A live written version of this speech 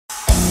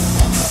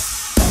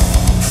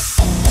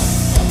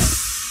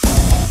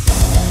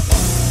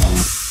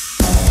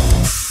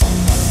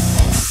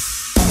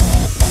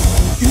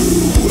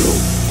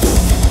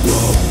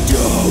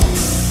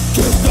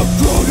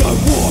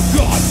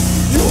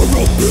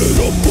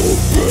pitiful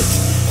bitch,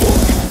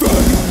 fucking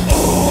fake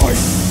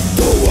eyes.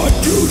 Though I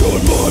do not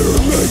admire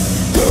me,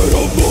 get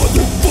a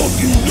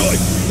motherfucking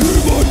knife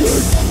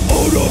emanate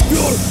out of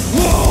your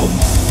mouth,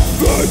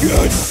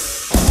 faggot.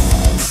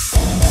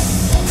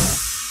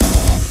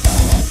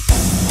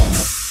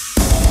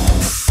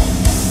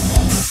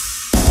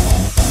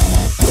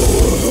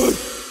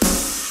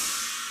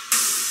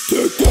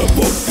 Take that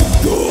fucking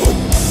gun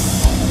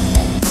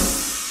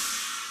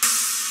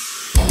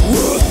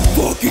with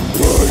fucking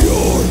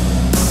prayer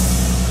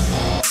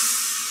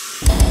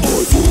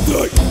onto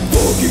that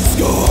fucking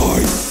sky.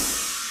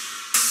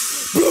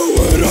 Blow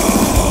it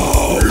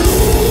out.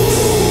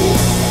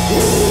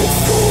 Oh,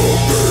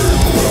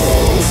 fucking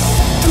hell.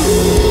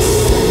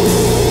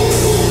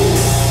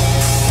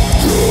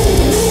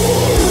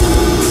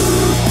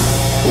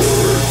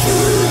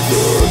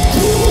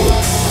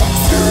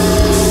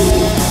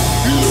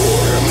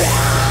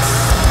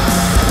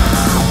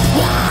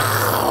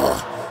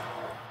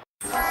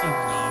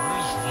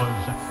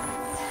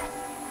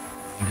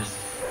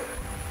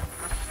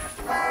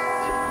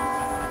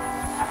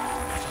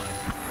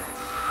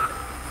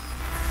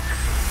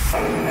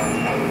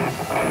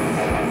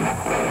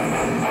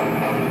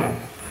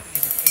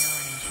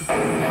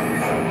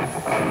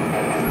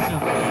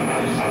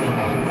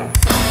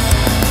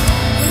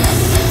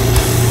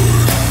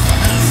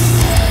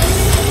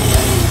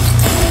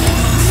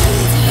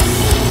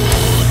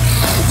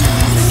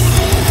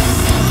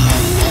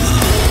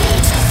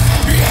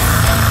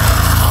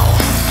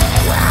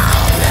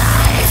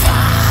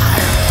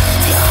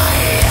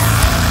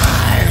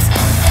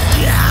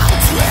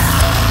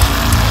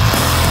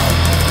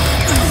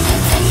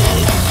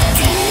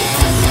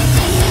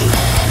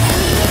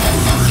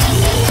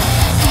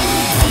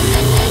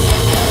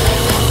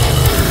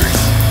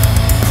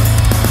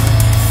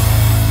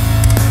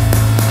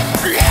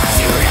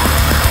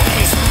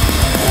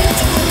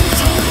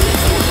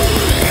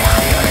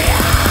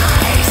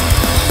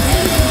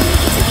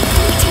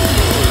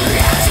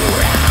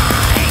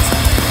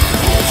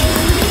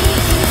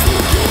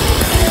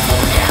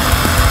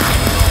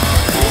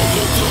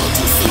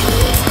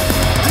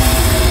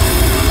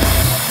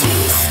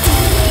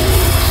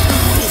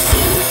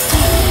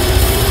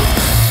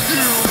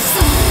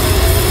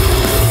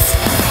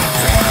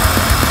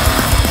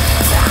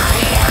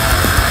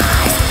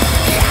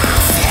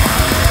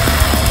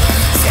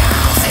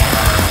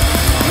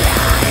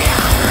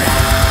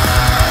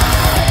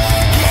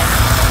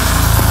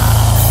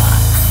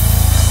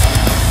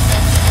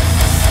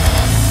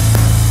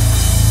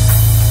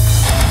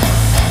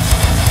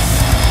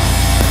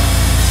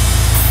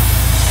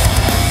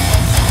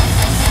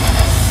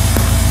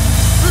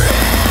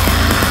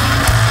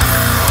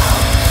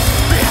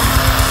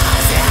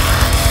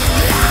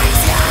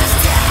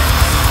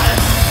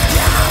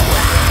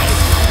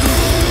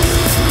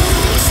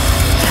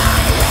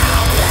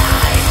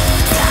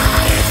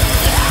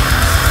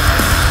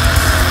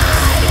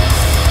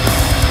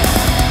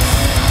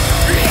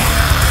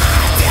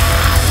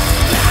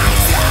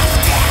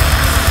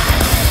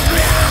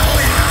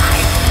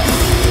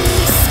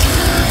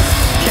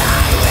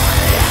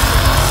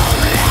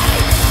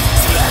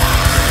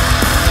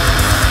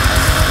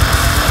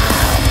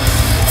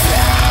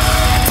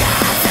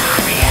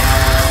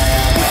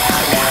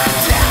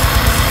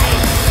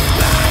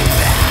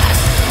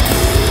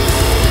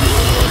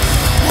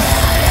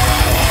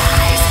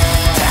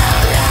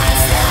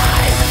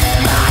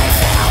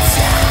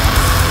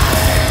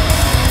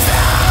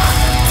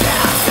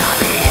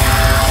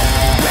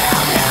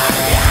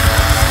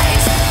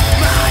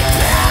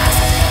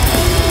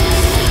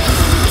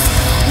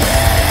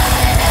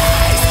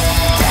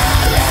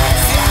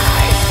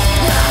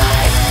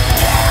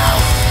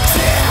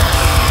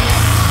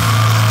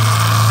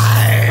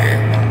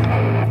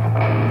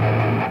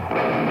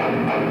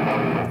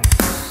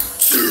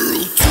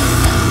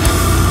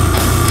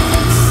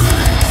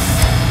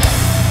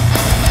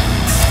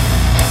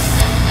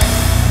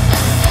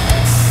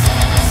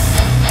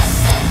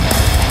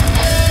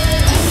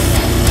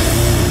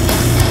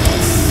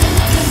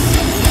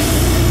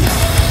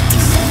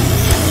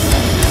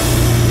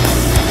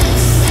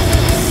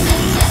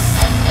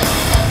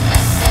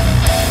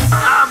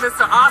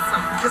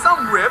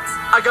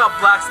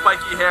 black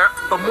spiky hair,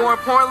 but more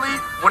importantly,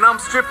 when I'm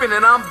stripping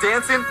and I'm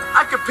dancing,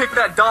 I can pick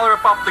that dollar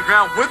up off the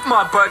ground with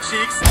my butt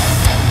cheeks.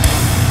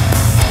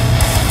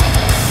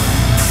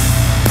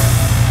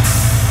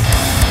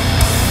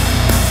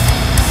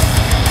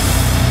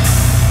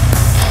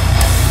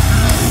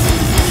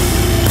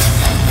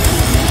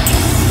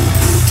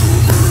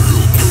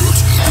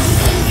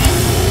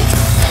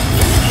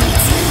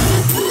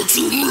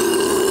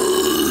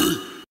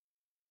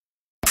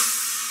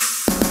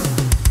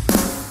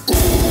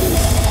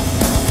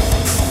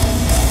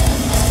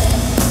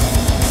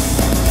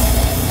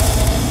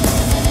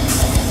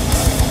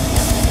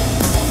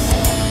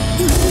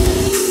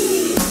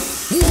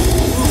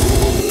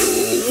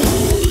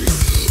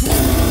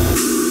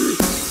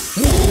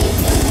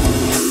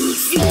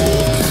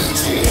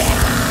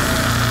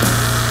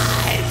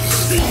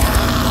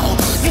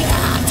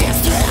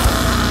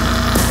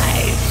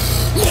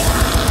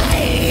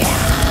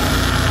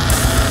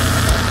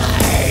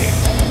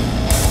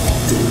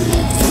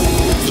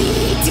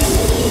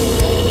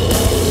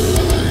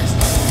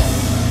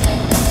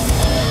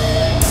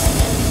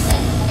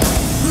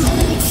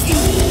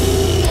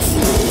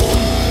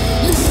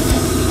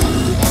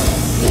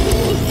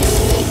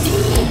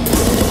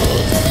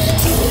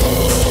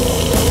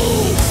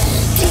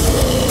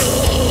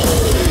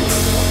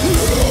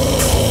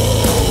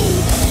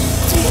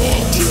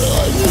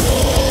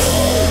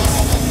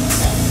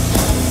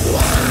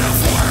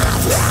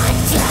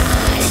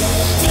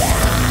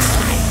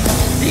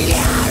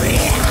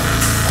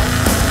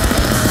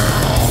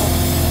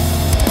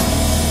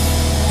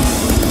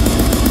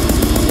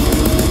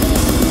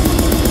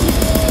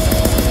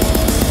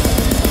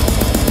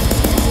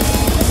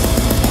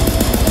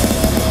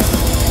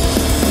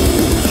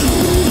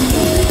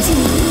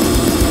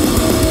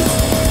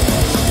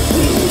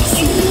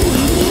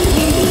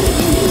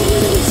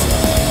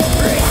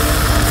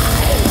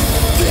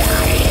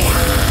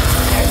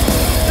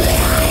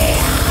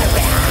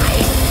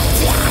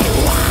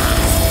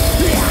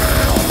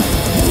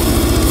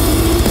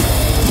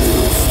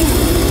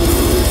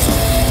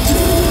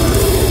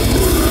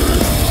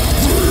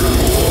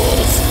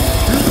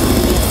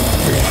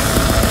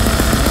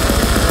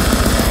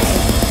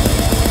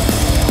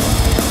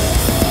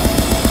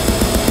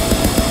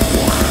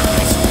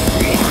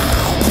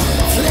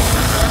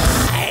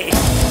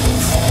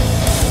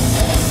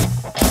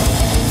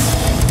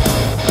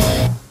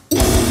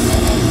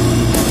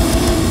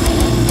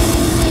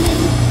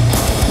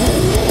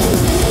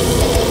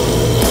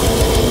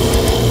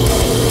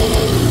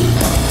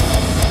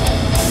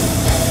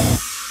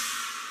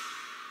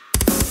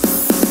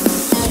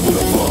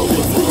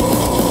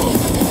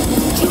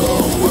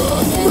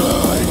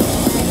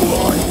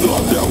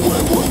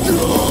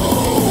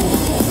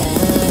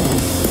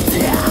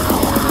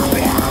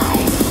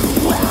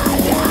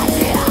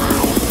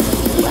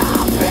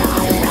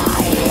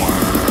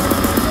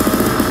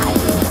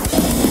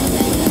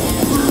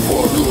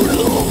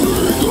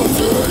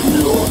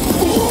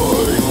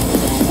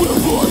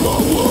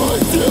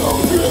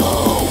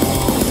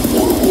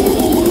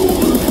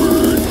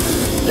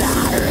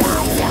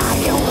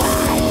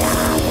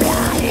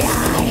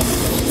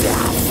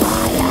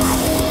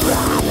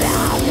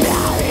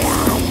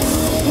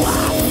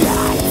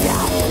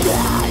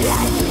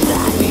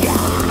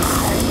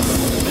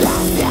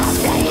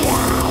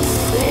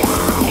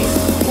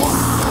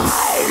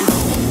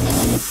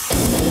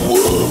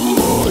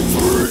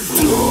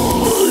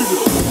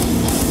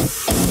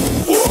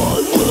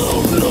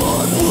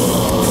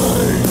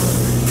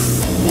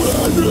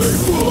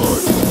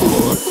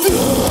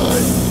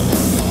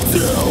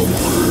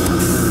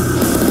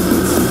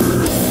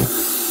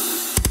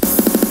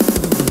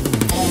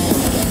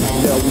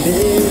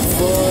 need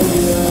for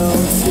you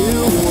to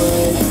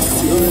wait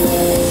too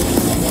late.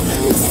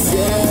 It's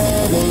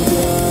said and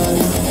done.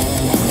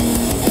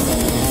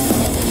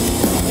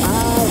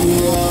 I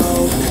know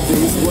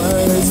these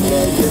words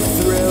make it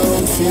through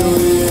to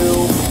you.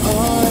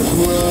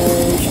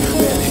 Heartbreak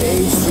and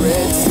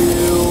hatred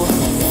too.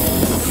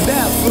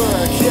 Never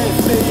give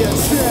me a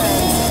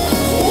chance.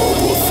 I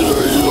will see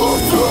your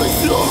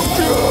face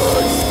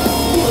again.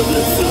 When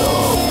it's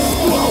out,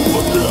 I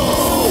will know.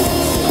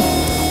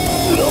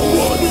 No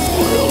one is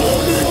real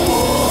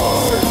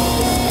anymore.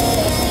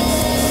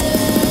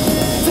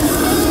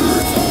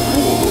 Dreams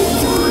will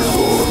dream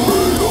on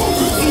me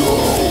of its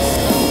own.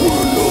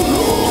 When you're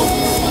lost,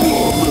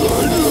 what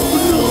may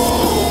never know.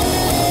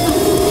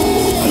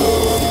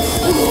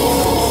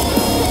 Wrong,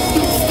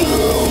 and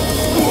still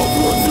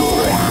opens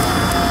your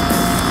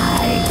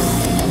eyes.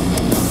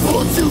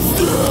 But you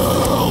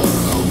still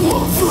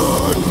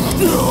open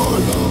your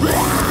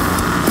eyes.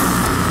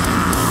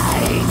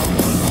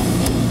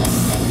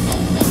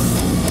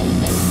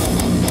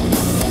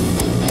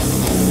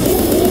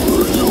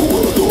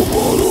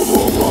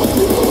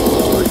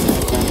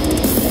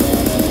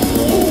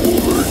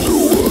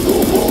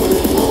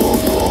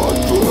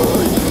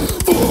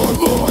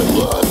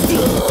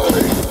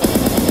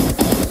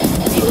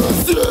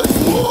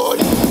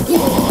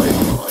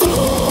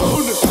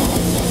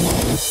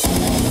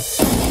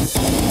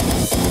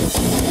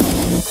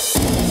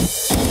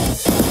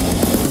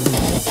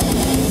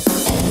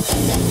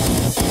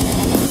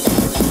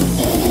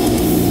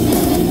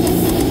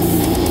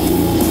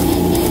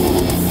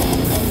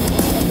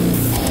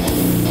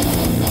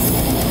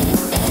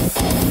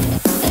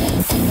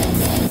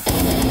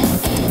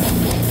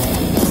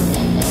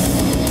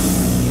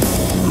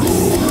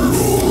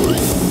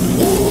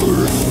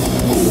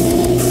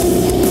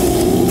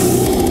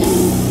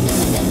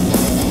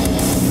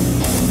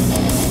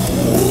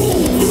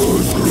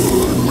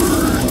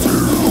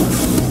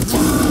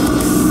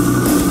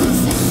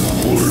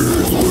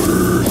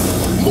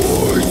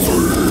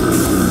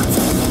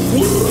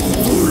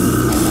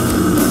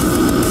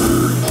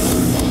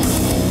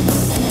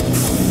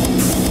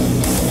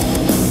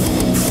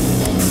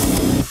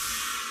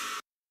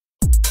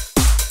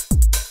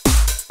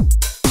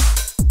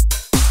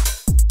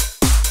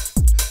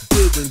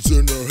 Bivins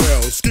in the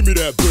house, give me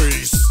that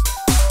bass.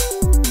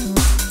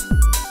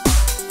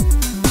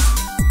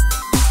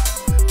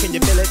 Can you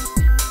feel it?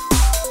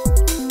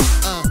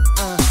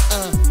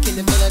 Can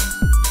you feel it?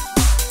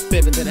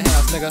 Bivins in the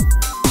house,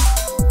 nigga.